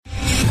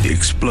The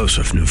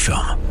explosive new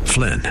film,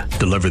 Flynn,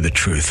 deliver the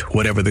truth,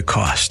 whatever the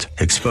cost,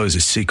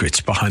 exposes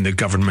secrets behind the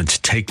government's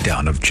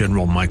takedown of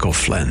General Michael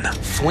Flynn.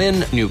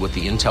 Flynn knew what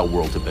the intel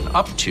world had been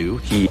up to.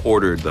 He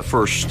ordered the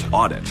first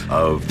audit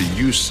of the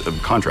use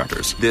of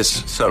contractors.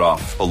 This set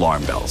off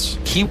alarm bells.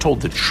 He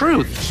told the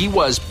truth. He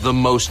was the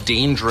most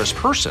dangerous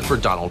person for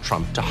Donald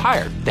Trump to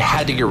hire. They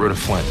had to get rid of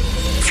Flynn.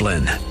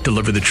 Flynn,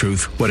 deliver the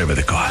truth, whatever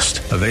the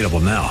cost. Available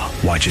now.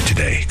 Watch it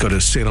today. Go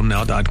to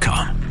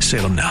salemnow.com.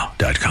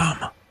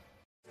 salemnow.com.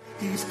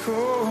 He's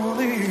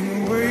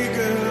calling, wake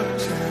up,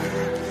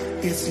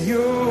 child. It's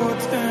your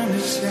time to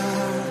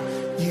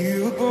shine.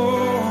 You were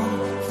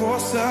born for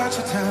such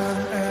a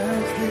time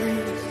as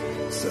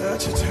this.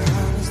 Such a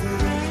time as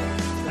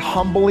this.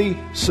 Humbly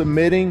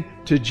submitting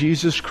to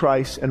Jesus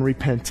Christ and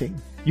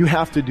repenting. You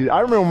have to do that.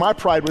 I remember when my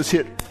pride was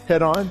hit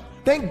head on.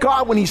 Thank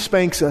God when He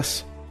spanks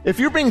us. If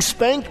you're being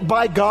spanked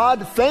by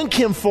God, thank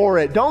Him for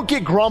it. Don't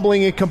get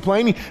grumbling and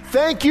complaining.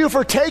 Thank you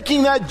for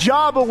taking that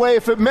job away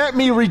if it meant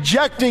me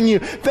rejecting you.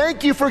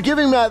 Thank you for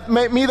giving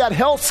me that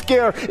health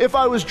scare if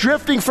I was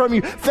drifting from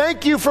you.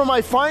 Thank you for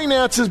my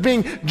finances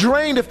being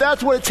drained if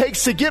that's what it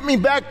takes to get me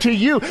back to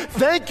you.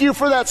 Thank you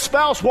for that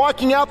spouse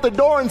walking out the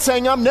door and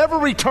saying, I'm never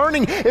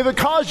returning if it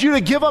caused you to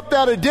give up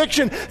that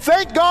addiction.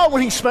 Thank God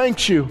when He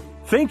spanks you.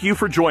 Thank you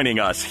for joining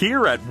us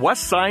here at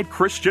Westside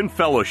Christian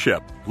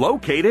Fellowship,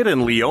 located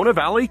in Leona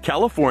Valley,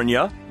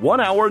 California,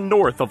 1 hour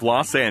north of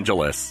Los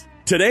Angeles.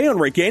 Today on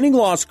Regaining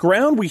Lost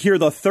Ground, we hear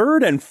the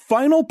third and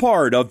final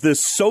part of this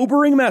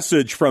sobering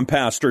message from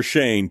Pastor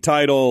Shane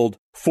titled,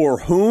 For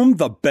Whom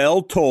the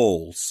Bell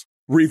Tolls.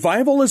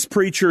 Revivalist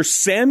preacher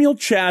Samuel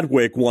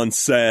Chadwick once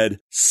said,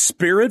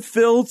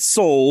 Spirit-filled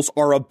souls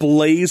are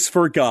ablaze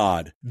for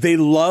God. They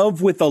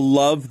love with a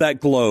love that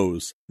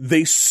glows.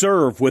 They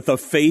serve with a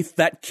faith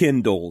that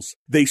kindles.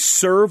 They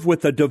serve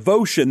with a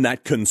devotion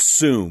that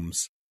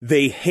consumes.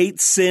 They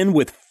hate sin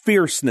with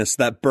fierceness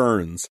that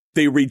burns.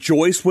 They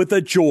rejoice with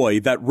a joy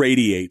that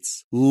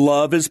radiates.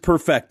 Love is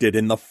perfected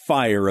in the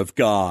fire of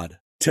God.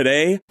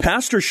 Today,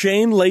 Pastor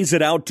Shane lays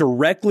it out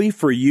directly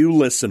for you,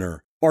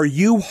 listener. Are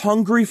you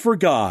hungry for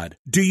God?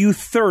 Do you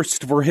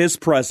thirst for His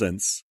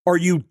presence? Are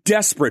you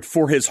desperate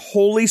for His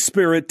Holy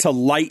Spirit to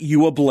light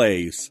you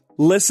ablaze?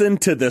 Listen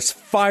to this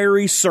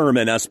fiery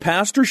sermon as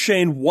Pastor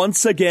Shane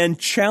once again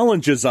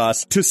challenges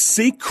us to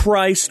seek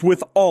Christ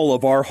with all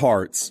of our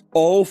hearts,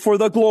 all for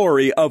the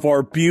glory of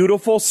our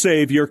beautiful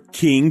Savior,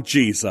 King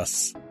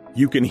Jesus.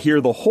 You can hear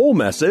the whole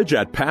message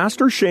at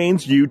Pastor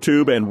Shane's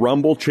YouTube and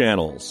Rumble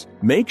channels.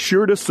 Make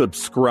sure to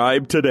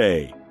subscribe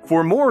today.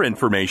 For more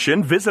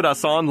information, visit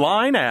us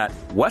online at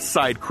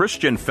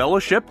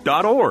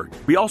westsidechristianfellowship.org.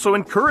 We also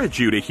encourage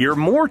you to hear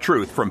more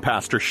truth from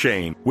Pastor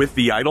Shane with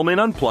the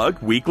Idleman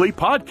Unplugged weekly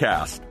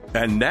podcast.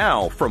 And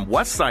now, from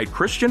Westside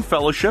Christian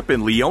Fellowship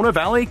in Leona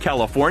Valley,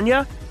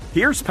 California,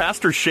 here's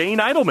Pastor Shane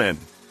Idleman.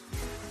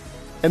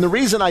 And the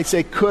reason I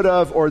say could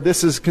have, or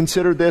this is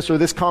considered this, or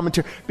this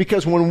commentary,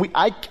 because when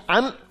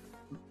I'm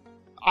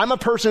a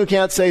person who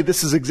can't say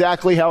this is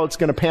exactly how it's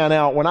going to pan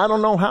out when I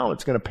don't know how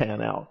it's going to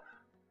pan out.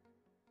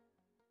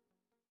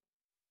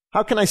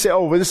 How can I say,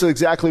 oh, well, this is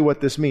exactly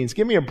what this means?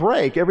 Give me a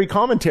break. Every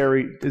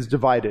commentary is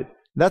divided.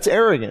 That's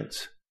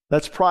arrogance.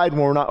 That's pride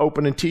when we're not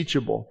open and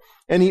teachable.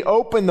 And He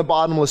opened the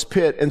bottomless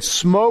pit, and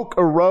smoke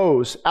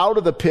arose out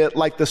of the pit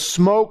like the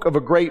smoke of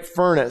a great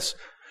furnace.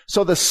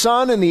 So the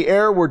sun and the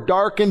air were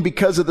darkened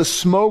because of the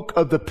smoke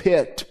of the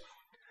pit.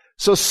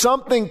 So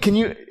something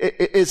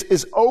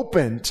is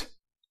opened.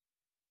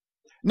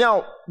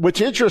 Now, what's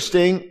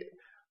interesting,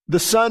 the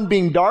sun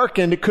being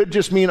darkened, it could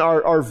just mean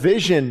our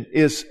vision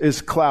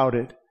is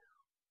clouded.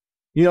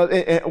 You know,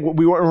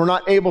 we're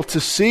not able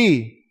to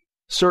see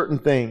certain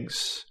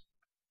things.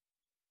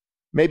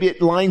 Maybe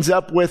it lines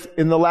up with,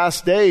 in the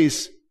last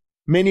days,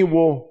 many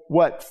will,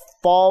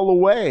 fall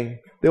away.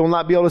 They will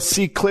not be able to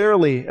see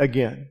clearly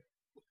again.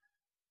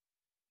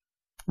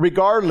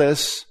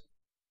 Regardless,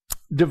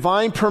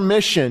 divine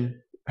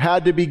permission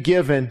had to be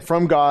given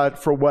from God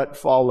for what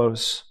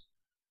follows.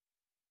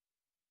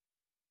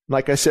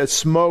 Like I said,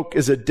 smoke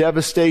is a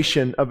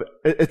devastation of,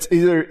 it's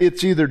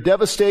either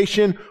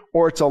devastation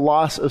or it's a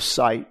loss of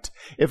sight.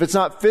 If it's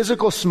not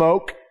physical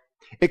smoke,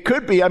 it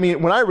could be,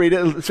 when I read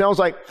it, it sounds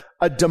like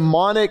a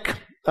demonic,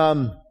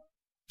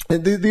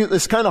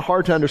 it's kind of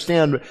hard to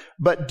understand,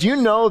 but do you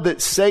know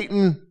that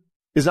Satan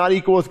is not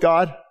equal with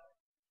God?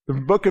 The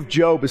book of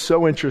Job is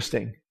so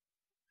interesting.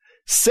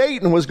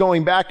 Satan was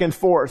going back and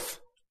forth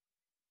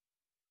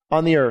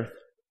on the earth.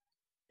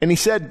 And he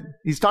said,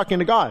 he's talking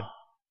to God.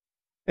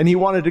 And he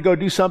wanted to go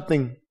do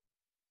something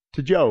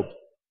to Job.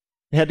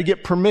 He had to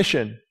get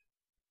permission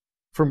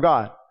from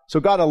God.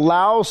 So God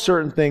allows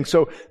certain things.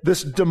 So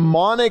this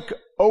demonic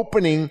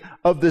opening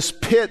of this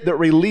pit that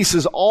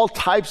releases all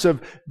types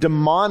of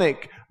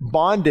demonic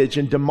bondage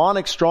and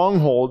demonic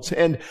strongholds.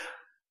 And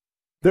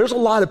there's a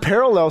lot of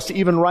parallels to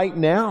even right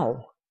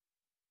now.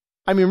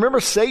 Remember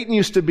Satan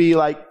used to be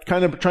like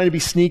kind of trying to be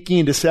sneaky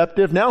and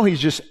deceptive. Now he's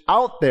just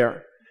out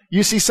there.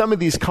 You see some of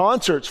these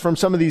concerts from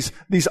some of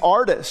these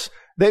artists.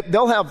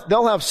 They'll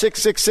have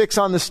 666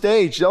 on the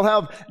stage. They'll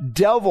have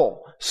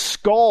devil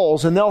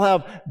skulls, and they'll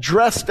have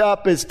dressed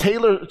up as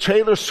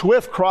Taylor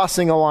Swift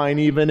crossing a line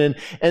even, and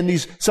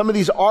some of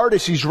these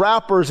artists, these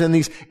rappers, and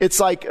it's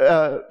like,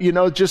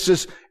 just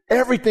this,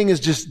 everything is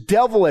just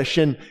devilish.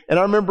 And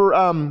I remember,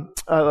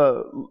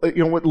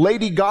 with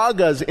Lady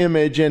Gaga's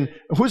image, and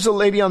who's the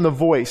lady on The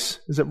Voice?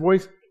 Is it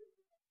Voice?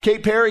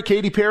 Katy Perry?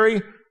 Katy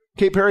Perry,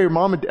 her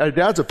mom and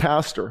dad's a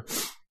pastor.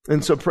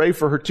 And so pray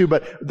for her too.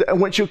 But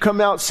when she'll come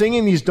out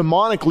singing these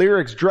demonic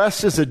lyrics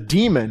dressed as a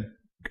demon,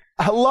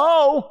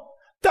 hello?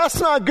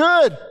 That's not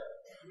good.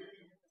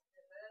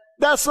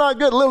 That's not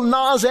good. Little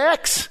Nas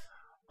X,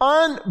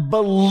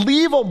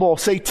 unbelievable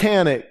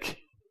satanic.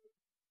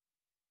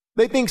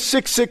 They think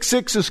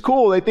 666 is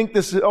cool. They think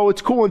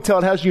it's cool until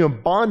it has you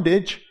in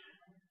bondage.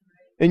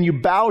 And you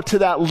bow to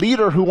that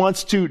leader who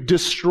wants to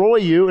destroy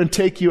you and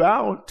take you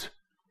out.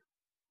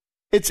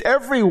 It's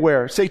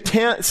everywhere.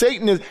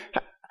 Satan is...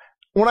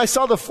 When I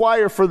saw the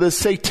flyer for the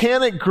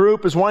satanic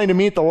group is wanting to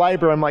meet at the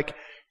library, I'm like,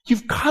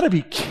 you've got to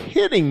be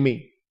kidding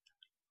me.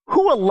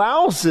 Who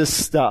allows this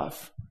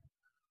stuff?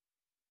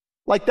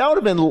 Like that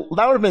would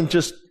have been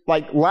just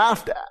like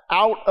laughed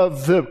out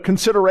of the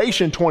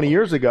consideration 20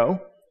 years ago.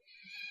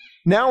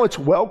 Now it's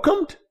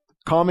welcomed.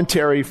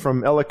 Commentary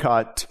from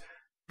Ellicott.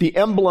 The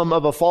emblem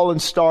of a fallen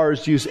star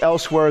is used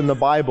elsewhere in the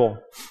Bible.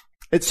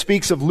 It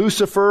speaks of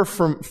Lucifer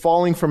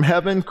falling from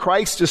heaven.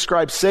 Christ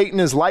describes Satan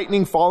as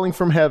lightning falling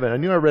from heaven. I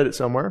knew I read it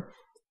somewhere.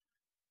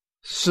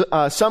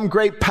 Some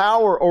great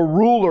power or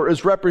ruler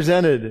is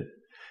represented.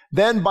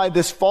 Then by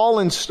this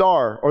fallen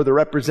star, or the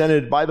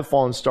represented by the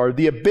fallen star,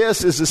 the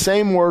abyss is the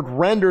same word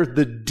rendered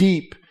the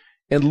deep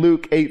in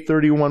Luke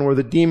 8:31, where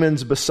the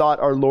demons besought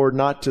our Lord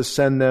not to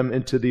send them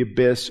into the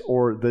abyss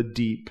or the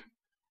deep.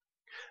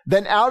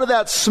 Then out of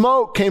that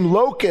smoke came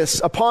locusts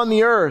upon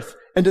the earth,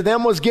 and to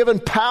them was given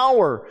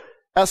power,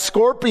 as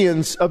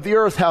scorpions of the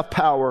earth have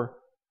power.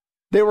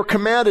 They were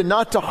commanded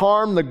not to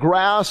harm the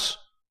grass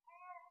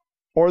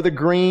or the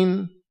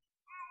green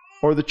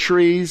or the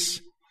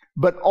trees,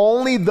 but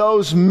only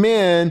those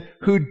men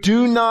who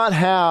do not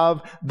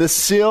have the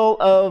seal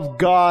of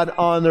God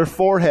on their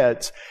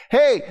foreheads.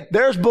 Hey,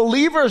 there's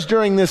believers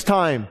during this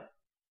time.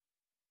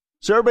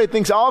 So everybody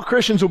thinks all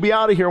Christians will be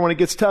out of here when it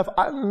gets tough.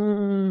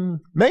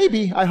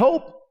 Maybe, I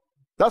hope.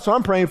 That's what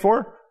I'm praying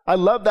for. I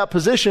love that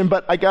position,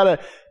 but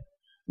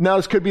now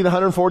this could be the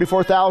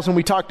 144,000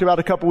 we talked about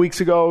a couple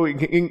weeks ago.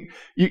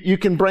 You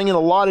can bring in a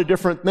lot of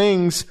different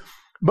things,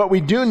 but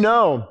we do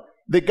know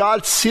that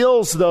God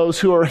seals those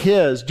who are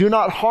His. Do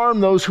not harm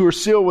those who are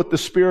sealed with the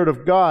Spirit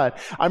of God.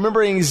 I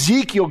remember in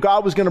Ezekiel,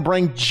 God was going to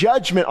bring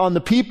judgment on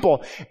the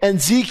people. And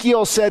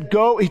Ezekiel said,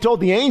 he told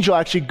the angel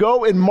actually,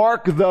 go and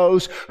mark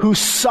those who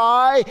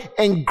sigh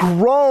and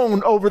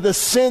groan over the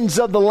sins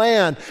of the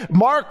land.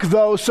 Mark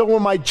those so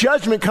when my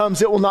judgment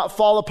comes, it will not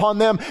fall upon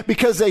them,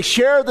 because they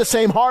share the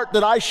same heart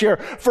that I share,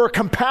 for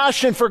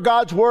compassion for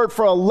God's Word,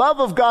 for a love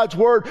of God's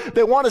Word.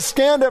 They want to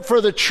stand up for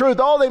the truth.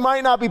 Oh, they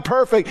might not be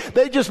perfect.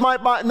 They just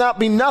might not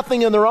be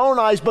nothing in their own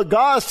eyes, but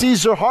God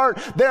sees their heart.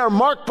 They are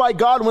marked by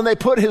God when they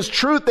put His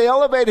truth, they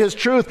elevate His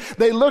truth,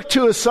 they look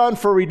to His Son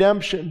for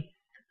redemption.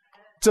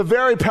 It's a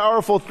very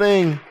powerful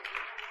thing.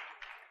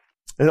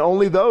 And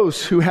only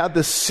those who had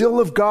the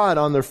seal of God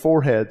on their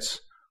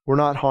foreheads were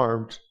not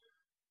harmed.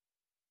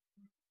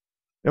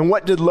 And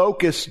what did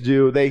locusts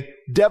do? They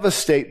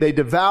devastate, they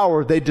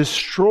devour, they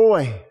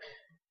destroy.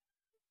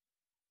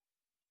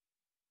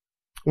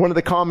 One of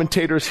the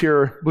commentators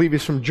here, I believe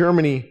he's from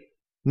Germany,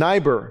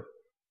 Niebuhr.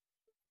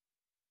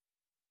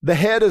 The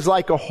head is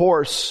like a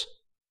horse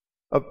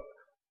of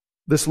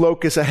this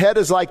locust. A head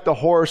is like the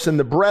horse, and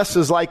the breast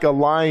is like a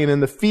lion,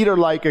 and the feet are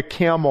like a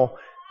camel,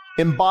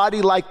 and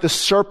body like the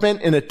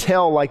serpent, and a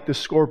tail like the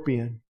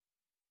scorpion.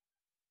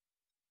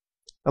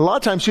 A lot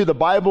of times, too, the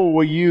Bible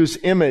will use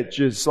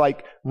images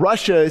like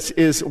Russia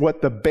is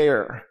what the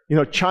bear.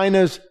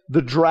 China's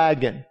the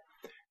dragon.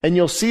 And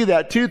you'll see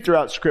that, too,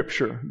 throughout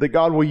Scripture, that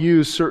God will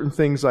use certain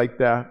things like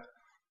that.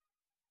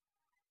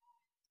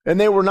 And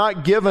they were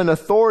not given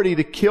authority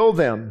to kill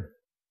them.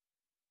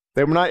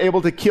 They were not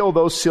able to kill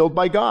those sealed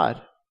by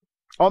God.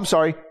 Oh, I'm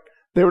sorry.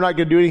 They were not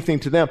going to do anything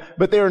to them.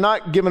 But they were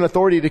not given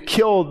authority to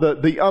kill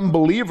the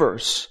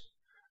unbelievers,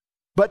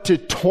 but to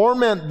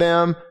torment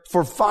them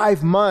for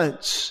 5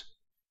 months.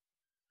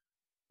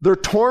 Their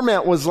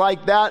torment was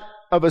like that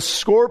of a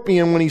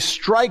scorpion when he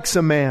strikes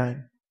a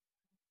man.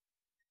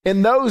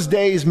 In those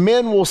days,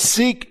 men will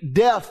seek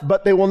death,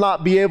 but they will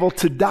not be able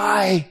to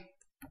die.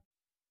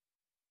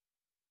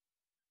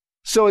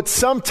 So it's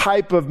some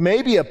type of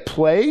maybe a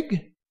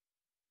plague,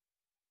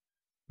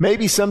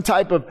 maybe some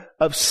type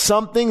of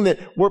something that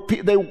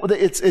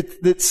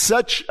it's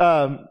such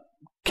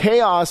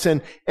chaos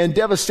and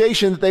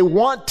devastation that they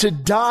want to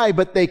die,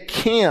 but they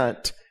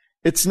can't.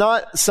 It's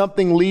not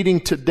something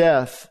leading to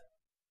death.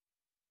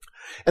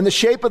 And the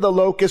shape of the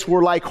locusts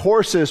were like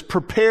horses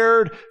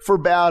prepared for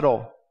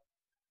battle.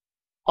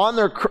 On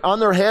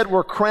their head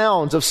were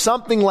crowns of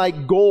something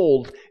like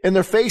gold, and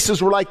their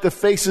faces were like the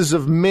faces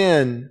of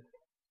men.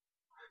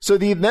 So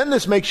then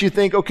this makes you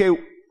think, okay,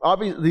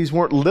 obviously these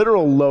weren't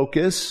literal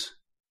locusts,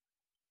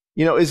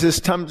 Is this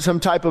some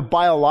type of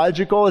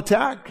biological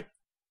attack?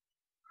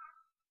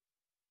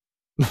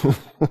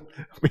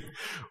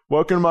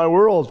 Welcome to my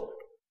world.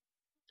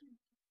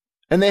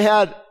 And they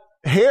had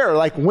hair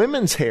like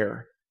women's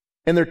hair.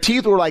 And their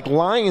teeth were like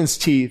lion's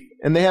teeth.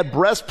 And they had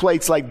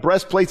breastplates like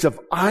breastplates of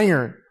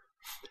iron.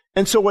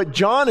 And so what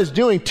John is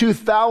doing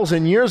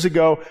 2,000 years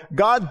ago,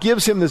 God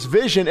gives him this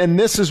vision, and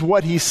this is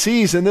what he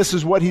sees, and this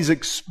is what he's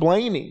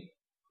explaining.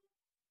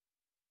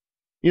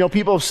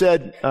 People have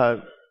said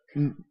a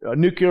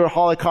nuclear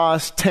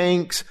holocaust,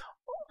 tanks,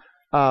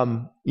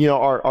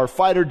 our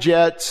fighter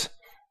jets.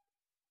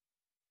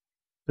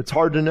 It's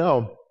hard to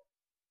know.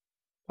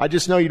 I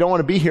just know you don't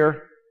want to be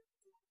here.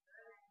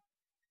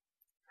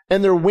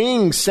 And their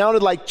wings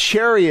sounded like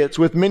chariots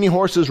with many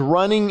horses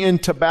running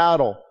into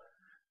battle.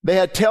 They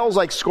had tails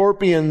like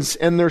scorpions,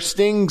 and their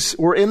stings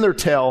were in their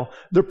tail.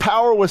 Their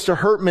power was to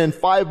hurt men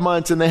 5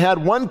 months, and they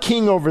had one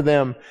king over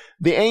them,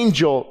 the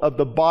angel of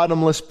the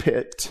bottomless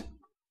pit.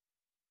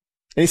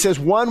 And he says,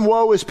 one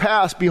woe is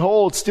past.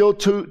 Behold, still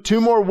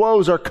two more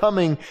woes are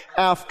coming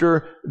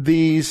after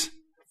these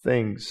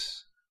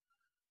things.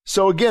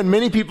 So again,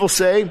 many people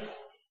say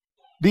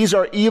these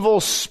are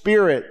evil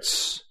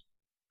spirits.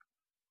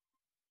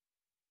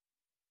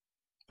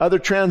 Other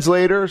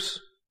translators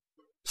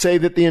say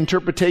that the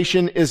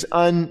interpretation is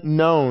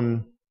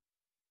unknown.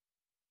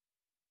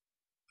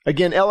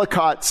 Again,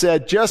 Ellicott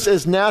said, just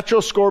as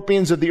natural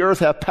scorpions of the earth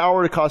have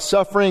power to cause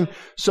suffering,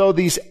 so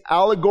these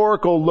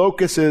allegorical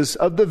locusts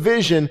of the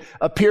vision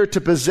appear to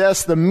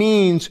possess the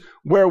means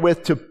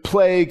wherewith to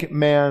plague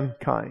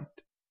mankind.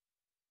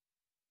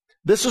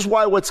 This is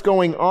why what's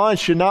going on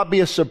should not be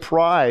a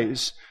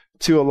surprise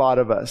to a lot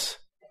of us.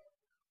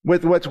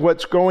 With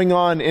what's going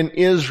on in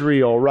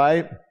Israel,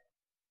 right?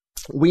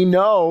 We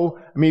know,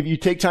 if you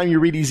take time, you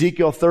read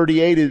Ezekiel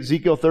 38,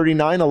 Ezekiel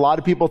 39, a lot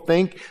of people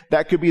think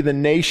that could be the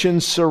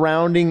nations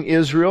surrounding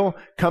Israel,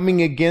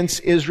 coming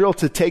against Israel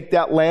to take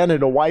that land and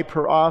to wipe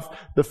her off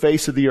the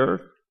face of the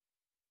earth.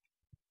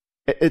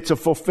 It's a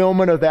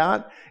fulfillment of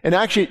that. And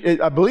actually,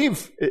 I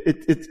believe,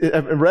 I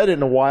haven't read it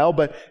in a while,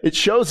 but it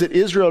shows that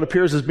Israel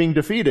appears as being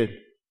defeated.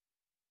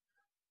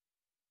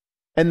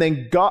 And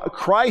then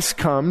Christ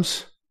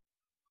comes,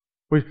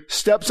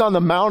 steps on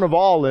the Mount of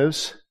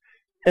Olives,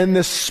 and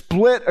this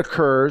split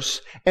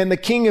occurs, and the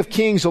King of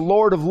Kings, the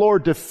Lord of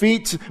Lords,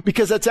 defeats,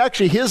 because that's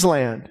actually his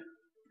land.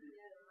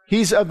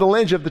 He's of the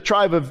lineage of the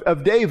tribe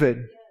of David.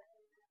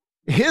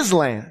 His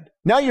land.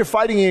 Now you're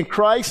fighting in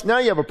Christ, now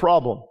you have a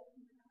problem.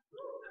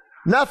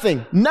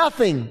 Nothing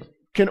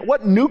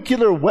what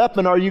nuclear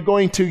weapon are you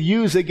going to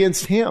use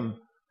against him?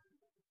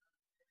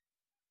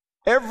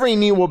 Every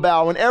knee will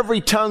bow and every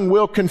tongue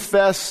will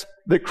confess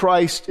that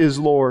Christ is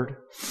Lord.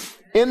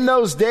 In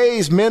those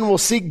days, men will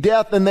seek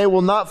death and they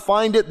will not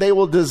find it. They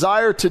will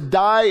desire to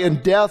die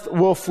and death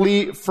will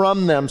flee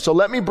from them. So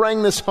let me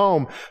bring this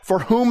home. For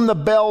whom the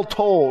bell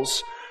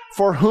tolls.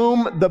 For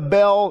whom the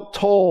bell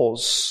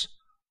tolls.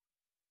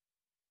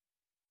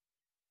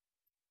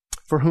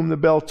 For whom the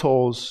bell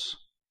tolls.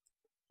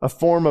 A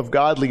form of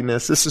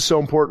godliness. This is so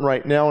important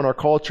right now in our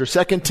culture.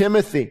 2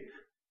 Timothy.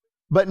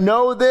 But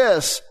know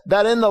this,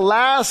 that in the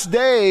last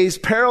days,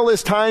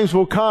 perilous times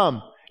will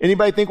come.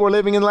 Anybody think we're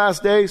living in the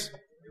last days?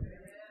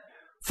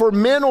 For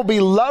men will be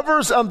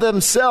lovers of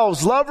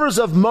themselves, lovers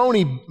of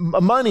money,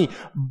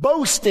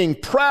 boasting,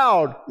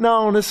 proud.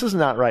 No, this is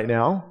not right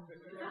now.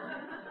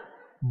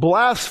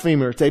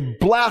 Blasphemers. They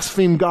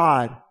blaspheme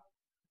God.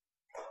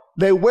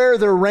 They wear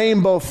their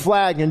rainbow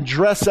flag and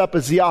dress up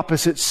as the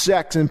opposite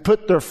sex and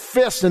put their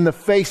fists in the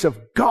face of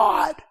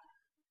God.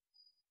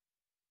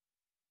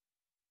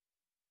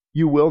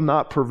 You will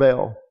not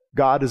prevail.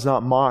 God is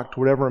not mocked.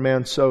 Whatever a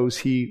man sows,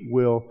 he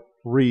will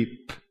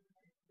reap.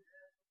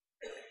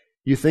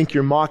 You think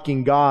you're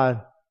mocking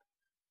God,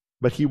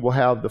 but he will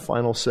have the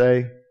final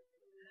say.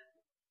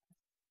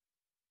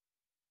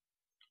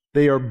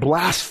 They are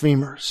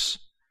blasphemers,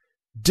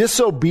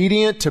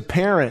 disobedient to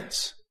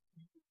parents,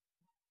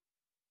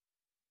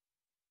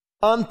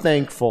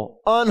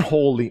 unthankful,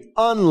 unholy,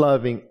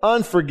 unloving,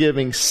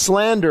 unforgiving,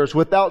 slanderers,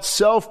 without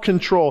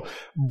self-control,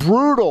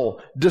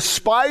 brutal,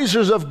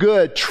 despisers of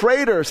good,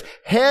 traitors,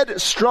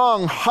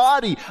 headstrong,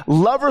 haughty,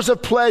 lovers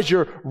of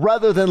pleasure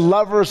rather than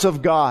lovers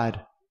of God.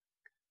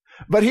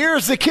 But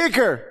here's the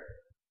kicker.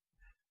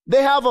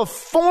 They have a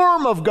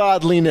form of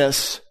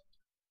godliness.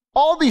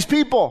 All these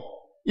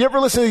people. You ever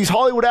listen to these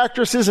Hollywood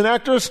actresses and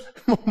actors?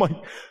 Oh my.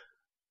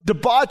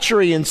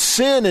 Debauchery and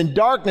sin and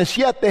darkness,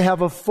 yet they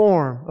have a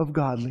form of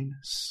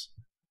godliness.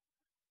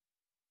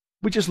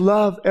 We just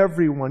love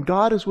everyone.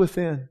 God is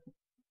within.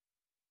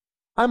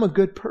 I'm a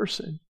good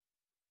person.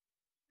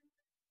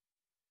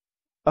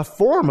 A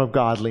form of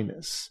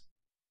godliness.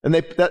 And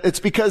it's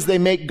because they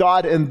make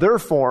God in their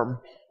form.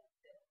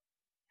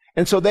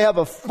 And so they have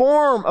a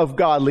form of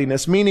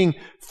godliness, meaning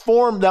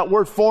form, that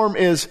word form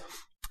is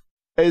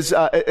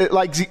it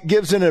like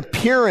gives an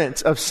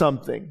appearance of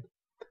something.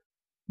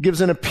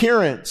 Gives an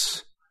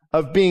appearance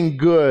of being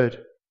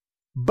good.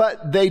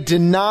 But they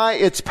deny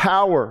its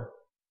power.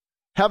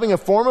 Having a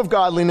form of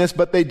godliness,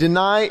 but they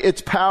deny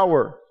its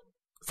power.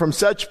 From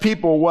such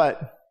people,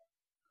 what?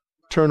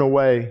 Turn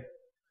away.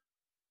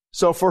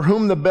 So for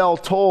whom the bell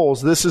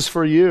tolls, this is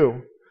for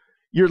you.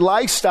 Your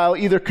lifestyle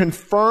either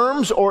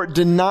confirms or it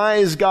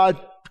denies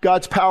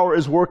God's power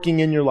is working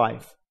in your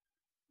life.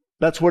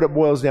 That's what it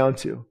boils down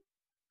to.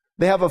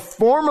 They have a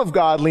form of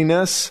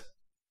godliness,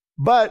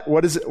 but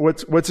what's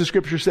the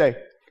scripture say?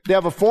 They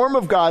have a form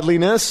of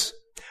godliness,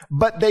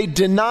 but they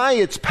deny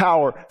its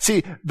power.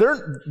 See,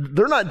 they're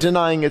not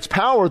denying its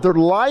power. Their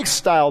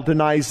lifestyle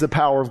denies the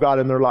power of God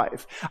in their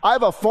life. I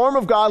have a form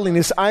of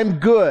godliness. I'm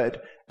good.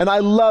 And I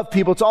love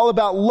people. It's all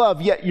about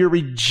love. Yet you're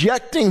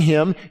rejecting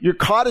Him. You're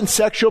caught in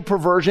sexual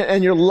perversion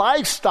and your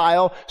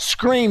lifestyle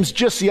screams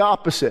just the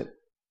opposite.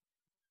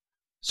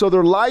 So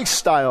their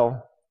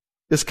lifestyle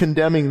is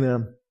condemning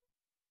them.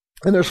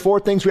 And there's 4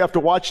 things we have to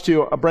watch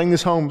to. I'll bring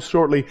this home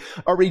shortly.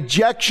 A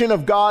rejection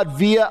of God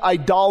via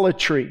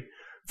idolatry.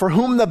 For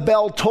whom the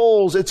bell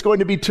tolls, it's going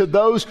to be to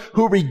those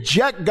who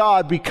reject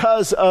God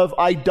because of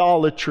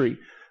idolatry.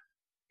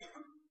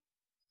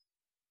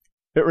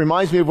 It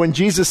reminds me of when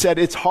Jesus said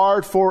it's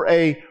hard for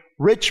a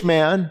rich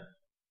man.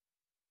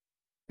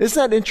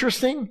 Isn't that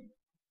interesting?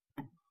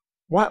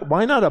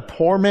 Why not a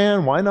poor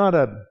man? Why not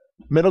a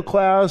middle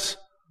class?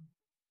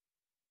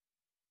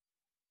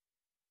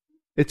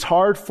 It's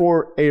hard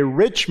for a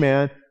rich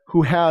man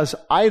who has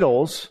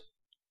idols,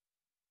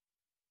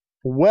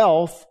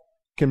 wealth,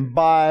 can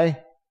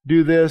buy,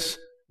 do this,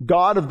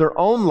 God of their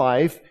own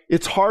life.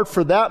 It's hard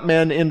for that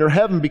man to enter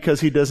heaven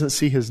because he doesn't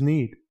see his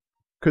need.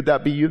 Could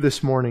that be you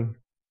this morning?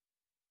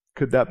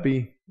 Could that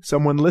be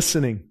someone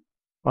listening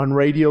on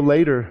radio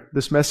later?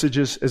 This message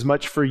is as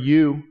much for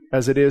you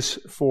as it is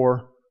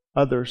for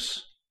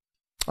others.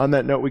 On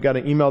that note, we got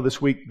an email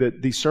this week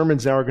that these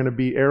sermons now are going to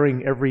be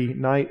airing every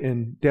night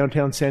in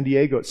downtown San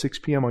Diego at 6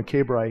 p.m. on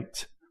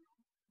K-Bright.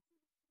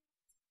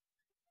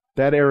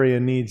 That area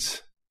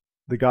needs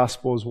the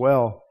gospel as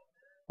well.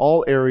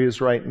 All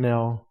areas right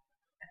now.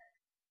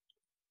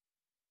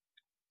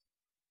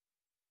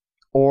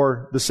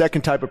 Or the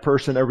second type of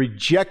person, a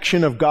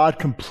rejection of God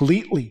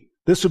completely.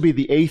 This will be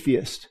the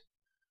atheist.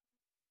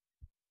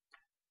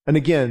 And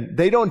again,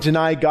 they don't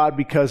deny God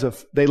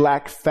because they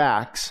lack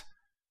facts.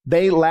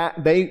 They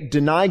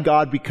deny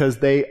God because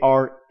they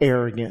are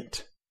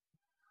arrogant.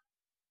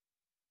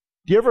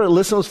 Do you ever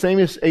listen to those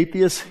famous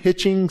atheists,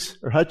 Hitchings,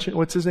 or Hutchins,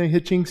 what's his name,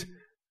 Hitchings?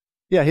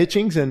 Yeah,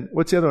 Hitchings, and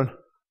what's the other one?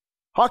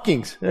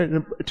 Hawkins,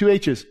 2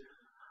 H's.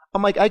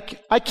 I'm like,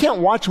 I can't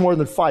watch more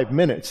than 5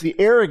 minutes. The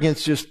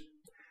arrogance just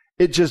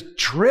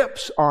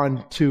drips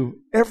onto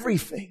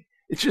everything.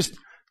 It's just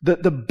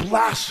the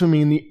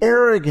blasphemy and the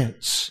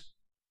arrogance.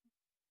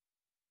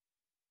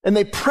 And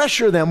they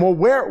pressure them. Well,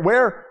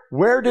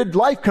 where did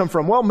life come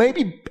from? Well,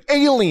 maybe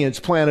aliens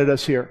planted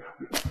us here.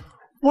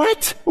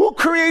 What? Who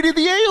created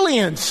the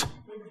aliens?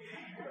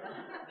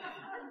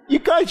 You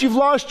guys, you've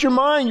lost your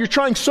mind. You're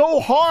trying so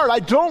hard. I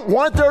don't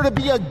want there to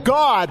be a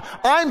God.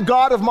 I'm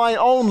God of my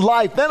own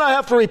life. Then I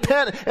have to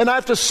repent and I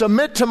have to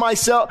submit to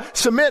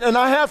myself, and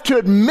I have to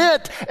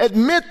admit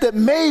that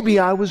maybe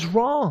I was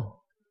wrong.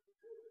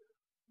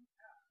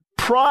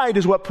 Pride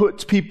is what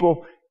puts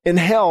people in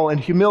hell, and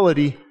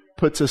humility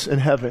puts us in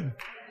heaven.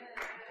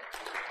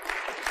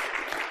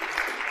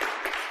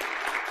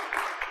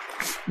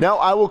 Now,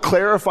 I will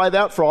clarify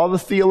that for all the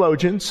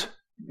theologians.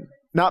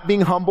 Not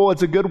being humble,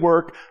 it's a good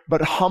work,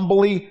 but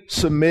humbly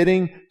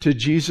submitting to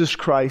Jesus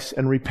Christ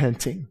and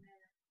repenting.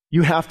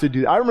 You have to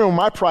do that. I remember when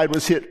my pride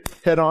was hit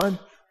head on.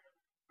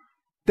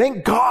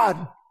 Thank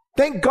God.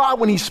 Thank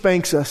God when He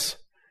spanks us.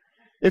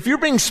 If you're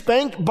being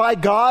spanked by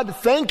God,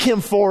 thank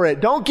Him for it.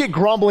 Don't get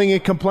grumbling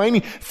and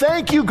complaining.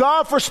 Thank you,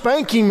 God, for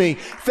spanking me.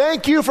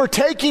 Thank you for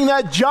taking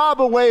that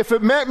job away if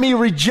it meant me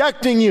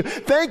rejecting you.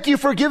 Thank you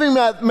for giving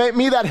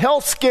me that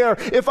health scare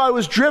if I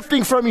was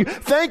drifting from you.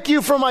 Thank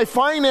you for my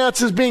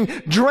finances being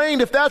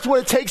drained if that's what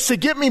it takes to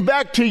get me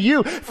back to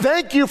you.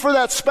 Thank you for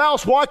that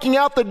spouse walking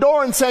out the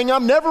door and saying,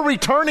 I'm never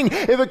returning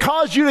if it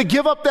caused you to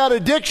give up that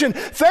addiction.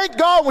 Thank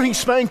God when He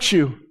spanks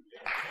you.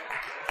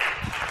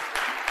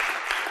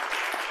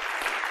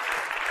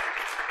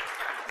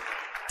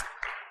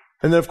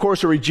 And then, of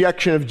course, a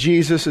rejection of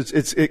Jesus,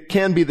 it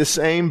can be the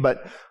same,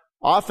 but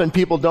often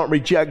people don't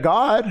reject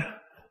God,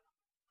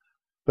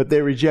 but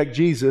they reject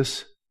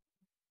Jesus.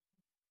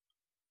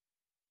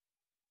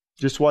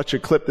 Just watch a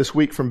clip this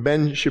week from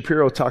Ben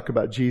Shapiro talk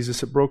about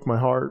Jesus. It broke my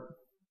heart.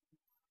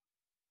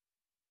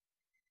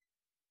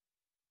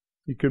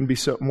 He couldn't be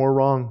more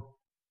wrong.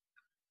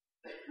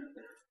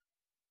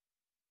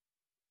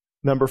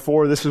 Number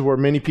 4, this is where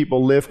many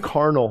people live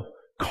carnal,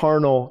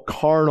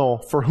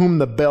 for whom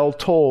the bell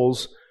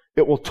tolls.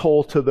 It will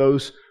toll to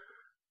those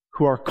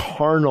who are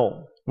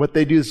carnal. What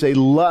they do is they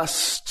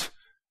lust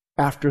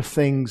after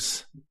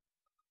things.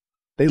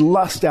 They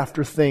lust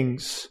after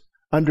things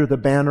under the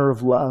banner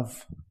of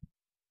love.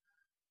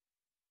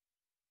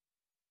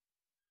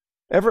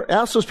 Ever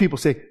ask those people,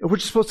 say, we're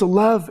just supposed to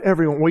love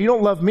everyone. Well, you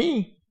don't love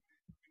me.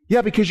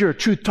 Yeah, because you're a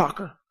truth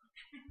talker.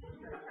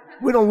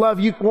 We don't love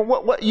you.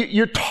 What?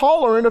 You're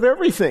tolerant of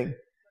everything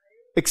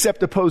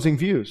except opposing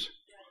views.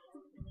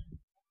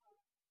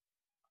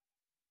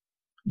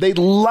 They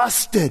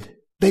lusted.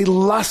 Their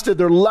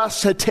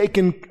lusts had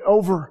taken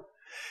over.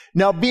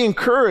 Now be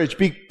encouraged,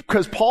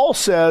 because Paul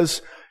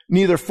says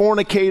neither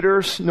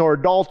fornicators, nor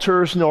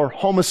adulterers, nor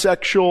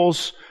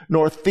homosexuals,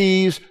 nor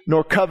thieves,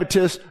 nor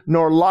covetous,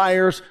 nor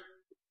liars.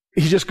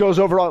 He just goes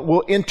over all,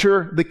 will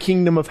enter the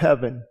kingdom of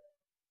heaven.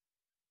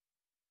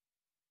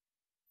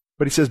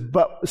 But he says,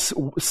 but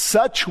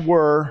such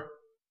were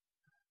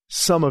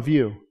some of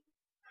you.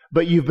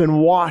 But you've been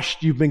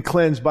washed, you've been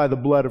cleansed by the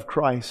blood of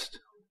Christ.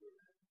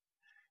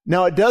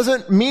 Now it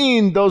doesn't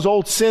mean those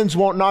old sins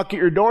won't knock at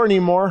your door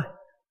anymore.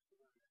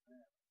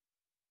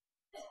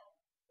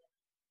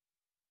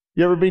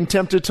 You ever been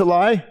tempted to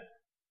lie?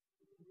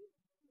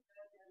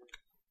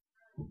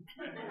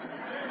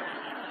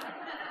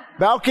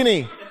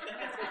 Balcony.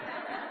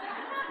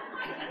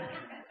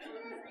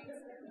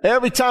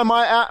 Every time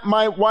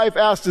my wife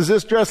asks, does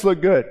this dress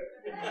look good?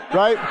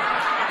 Right?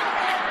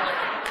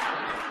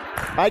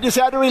 I just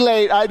had to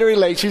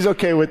relate. She's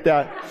okay with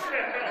that.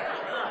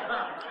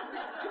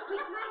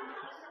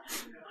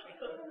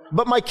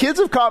 But my kids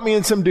have caught me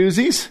in some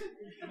doozies.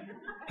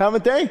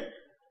 Haven't they?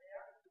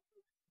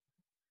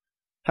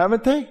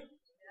 Haven't they?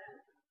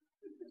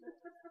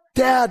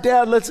 Dad,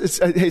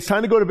 it's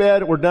time to go to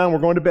bed. We're done. We're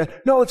going to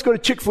bed. No, let's go to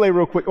Chick-fil-A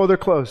real quick. Oh, they're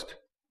closed.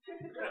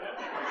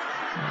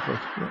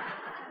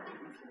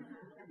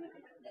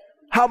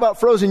 How about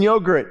frozen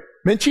yogurt?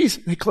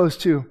 Minchies? They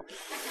closed too.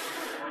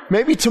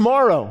 Maybe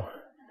tomorrow.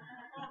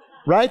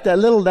 Right? That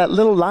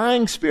little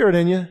lying spirit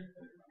in you.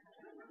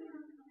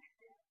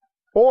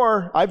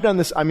 Or, I've done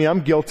this,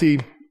 I'm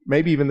guilty,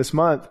 maybe even this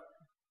month.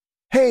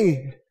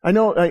 Hey, I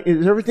know,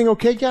 is everything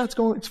okay? Yeah,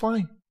 it's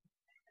fine.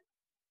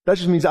 That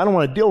just means I don't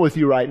want to deal with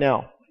you right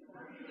now.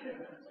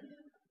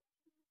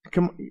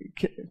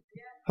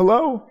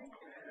 Hello?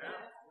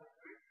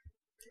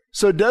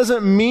 So it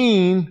doesn't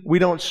mean we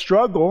don't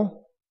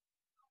struggle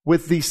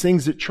with these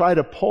things that try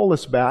to pull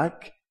us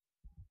back.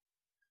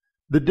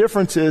 The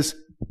difference is,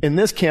 in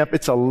this camp,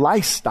 it's a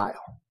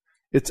lifestyle.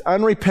 It's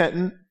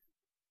unrepentant.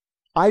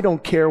 I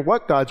don't care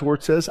what God's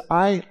Word says.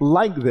 I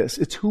like this.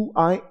 It's who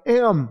I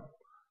am.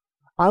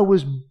 I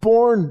was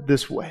born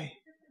this way.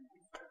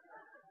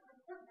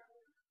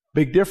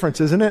 Big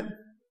difference, isn't it?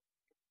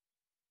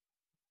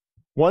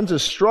 One's a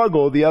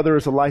struggle, the other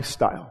is a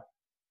lifestyle.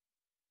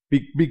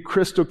 Be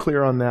crystal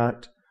clear on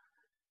that.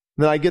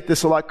 Then I get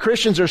this a lot.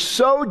 Christians are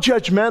so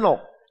judgmental.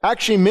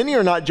 Actually, many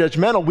are not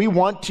judgmental. We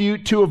want you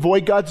to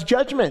avoid God's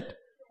judgment.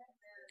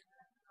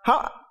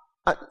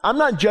 I'm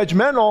not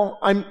judgmental.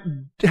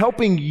 I'm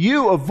helping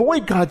you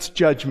avoid God's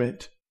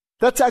judgment.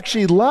 That's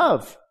actually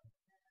love.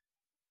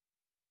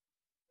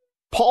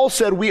 Paul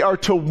said we are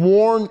to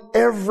warn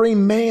every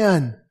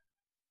man.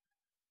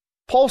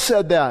 Paul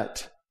said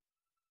that.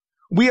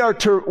 We are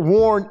to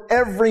warn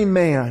every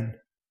man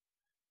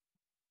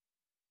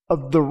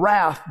of the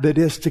wrath that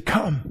is to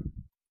come.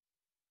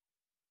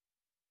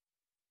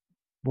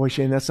 Boy,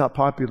 Shane, that's not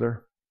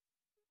popular.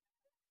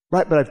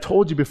 Right, but I've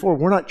told you before,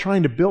 we're not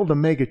trying to build a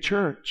mega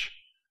church.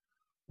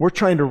 We're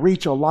trying to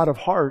reach a lot of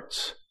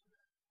hearts.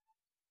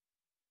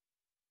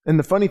 And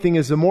the funny thing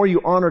is, the more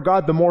you honor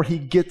God, the more He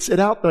gets it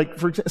out. Like,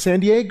 for example, San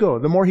Diego,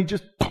 the more He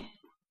just...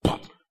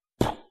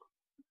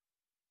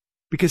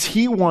 Because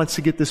He wants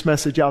to get this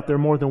message out there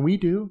more than we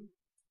do.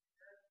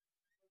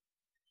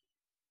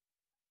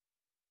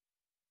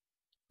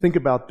 Think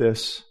about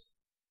this.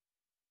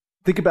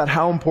 Think about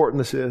how important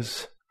this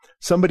is.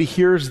 Somebody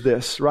hears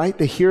this, right?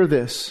 They hear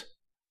this.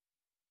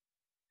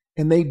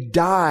 And they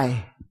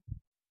die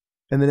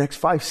in the next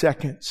 5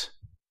 seconds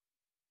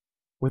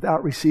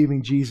without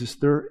receiving Jesus.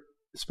 They're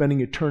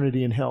spending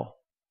eternity in hell.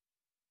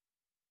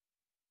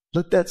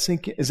 Let that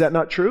sink in. Is that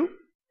not true?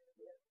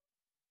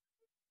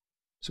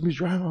 Somebody's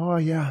driving, oh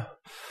yeah.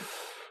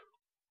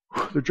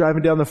 They're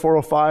driving down the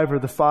 405 or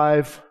the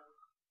 5.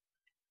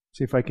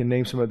 See if I can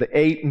name some of the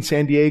 8 in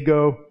San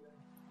Diego,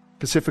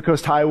 Pacific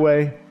Coast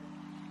Highway.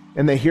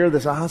 And they hear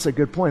this, that's a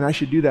good point. I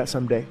should do that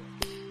someday.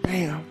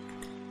 Bam.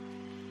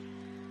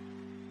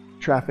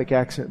 Traffic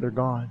accident, they're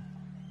gone.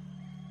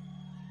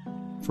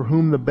 For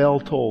whom the bell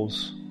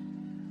tolls.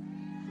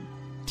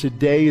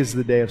 Today is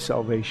the day of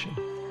salvation.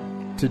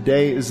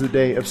 Today is the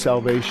day of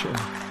salvation.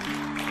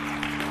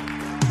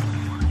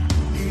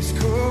 He's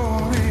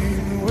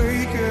calling,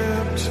 wake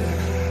up,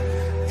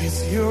 child.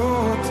 It's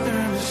your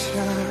turn to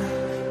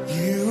shine.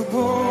 You were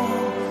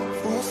born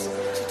for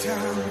such a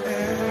time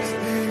as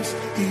this.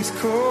 He's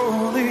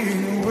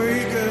calling,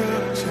 wake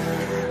up,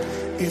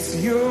 child. It's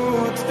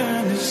your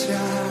turn to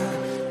shine.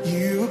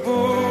 You were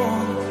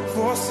born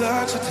for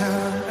such a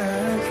time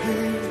as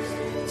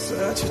this.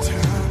 Such a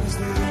time as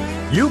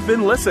this. You've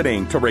been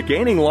listening to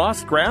Regaining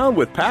Lost Ground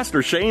with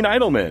Pastor Shane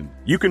Idleman.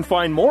 You can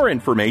find more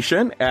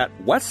information at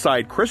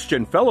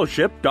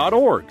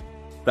westsidechristianfellowship.org.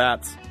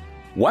 That's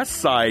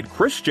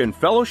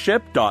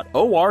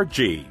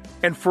westsidechristianfellowship.org.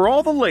 And for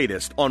all the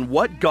latest on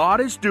what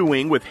God is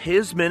doing with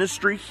His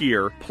ministry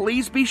here,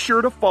 please be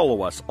sure to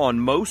follow us on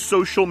most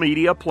social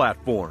media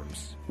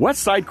platforms.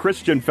 Westside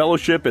Christian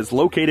Fellowship is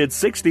located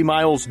 60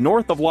 miles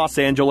north of Los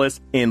Angeles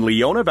in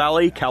Leona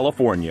Valley,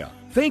 California.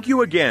 Thank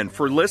you again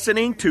for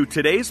listening to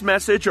today's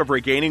message of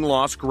Regaining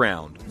Lost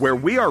Ground, where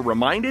we are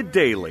reminded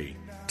daily,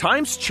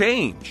 times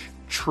change,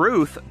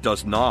 truth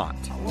does not.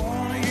 I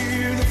want to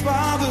hear the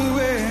Father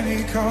when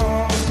He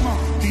calls.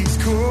 He's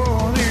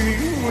calling,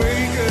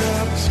 wake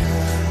up,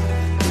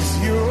 child.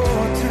 It's your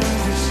turn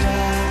to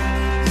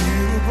shine.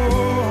 You were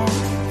born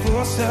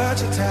for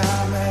such a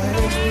time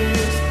as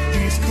this.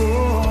 He's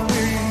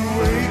calling,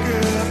 wake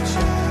up,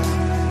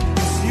 child.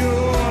 It's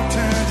your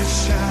turn to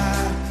shine.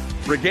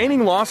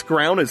 Regaining Lost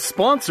Ground is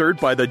sponsored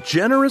by the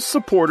generous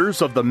supporters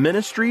of the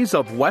ministries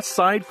of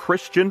Westside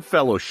Christian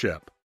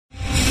Fellowship.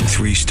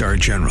 3-star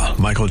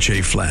General Michael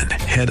J. Flynn,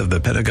 head of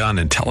the Pentagon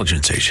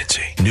Intelligence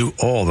Agency, knew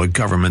all the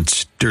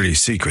government's dirty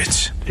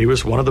secrets. He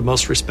was one of the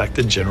most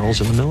respected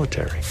generals in the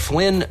military.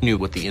 Flynn knew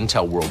what the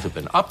intel world had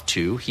been up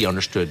to. He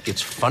understood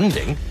its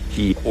funding.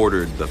 He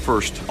ordered the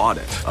first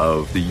audit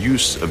of the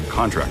use of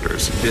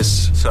contractors.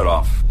 This set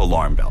off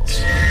alarm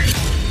bells.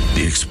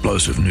 The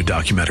explosive new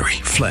documentary,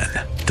 Flynn,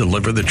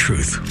 Deliver the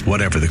Truth,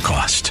 Whatever the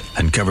Cost,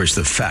 uncovers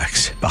the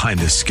facts behind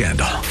this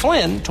scandal.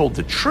 Flynn told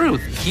the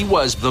truth. He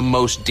was the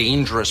most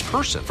dangerous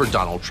person for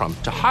Donald Trump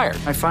to hire.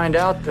 I find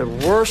out the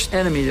worst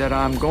enemy that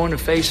I'm going to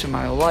face in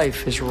my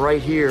life is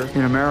right here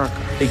in America.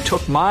 They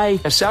took my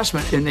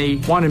assessment and they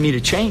wanted me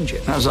to change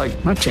it. And I was like,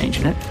 I'm not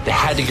changing it. They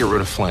had to get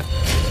rid of Flynn.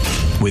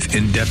 With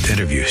in-depth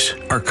interviews,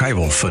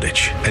 archival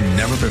footage, and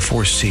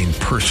never-before-seen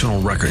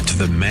personal records of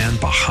the man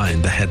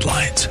behind the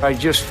headlines. I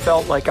just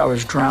felt like I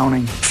was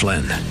drowning.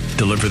 Flynn,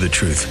 Deliver the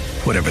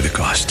Truth, Whatever the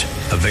Cost.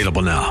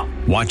 Available now.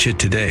 Watch it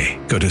today.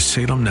 Go to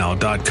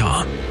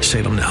salemnow.com.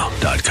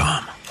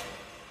 salemnow.com.